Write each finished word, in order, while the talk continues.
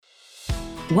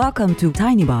Welcome to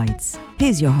Tiny Bites.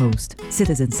 Here's your host,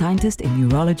 citizen scientist in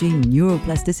neurology,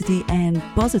 neuroplasticity, and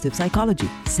positive psychology,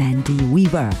 Sandy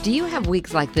Weaver. Do you have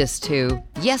weeks like this too?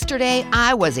 Yesterday,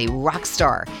 I was a rock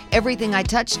star. Everything I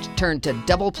touched turned to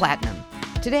double platinum.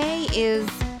 Today is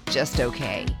just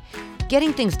okay.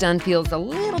 Getting things done feels a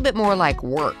little bit more like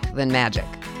work than magic.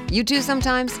 You too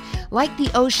sometimes? Like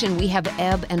the ocean, we have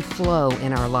ebb and flow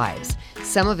in our lives.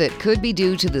 Some of it could be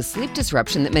due to the sleep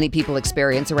disruption that many people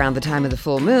experience around the time of the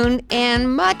full moon,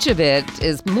 and much of it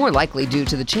is more likely due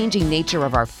to the changing nature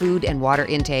of our food and water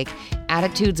intake,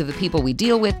 attitudes of the people we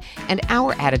deal with, and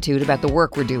our attitude about the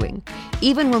work we're doing.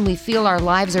 Even when we feel our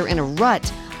lives are in a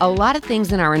rut, a lot of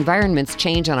things in our environments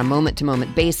change on a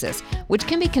moment-to-moment basis, which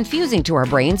can be confusing to our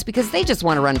brains because they just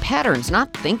want to run patterns,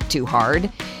 not think too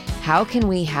hard. How can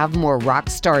we have more rock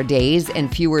star days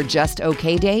and fewer just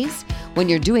okay days? When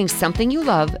you're doing something you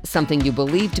love, something you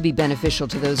believe to be beneficial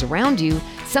to those around you,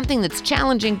 something that's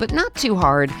challenging but not too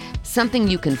hard, something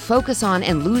you can focus on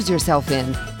and lose yourself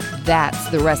in, that's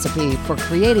the recipe for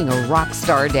creating a rock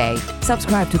star day.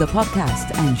 Subscribe to the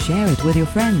podcast and share it with your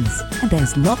friends. And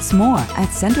there's lots more at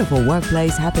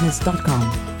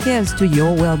centerforworkplacehappiness.com. Here's to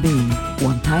your well-being,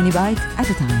 one tiny bite at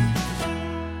a time.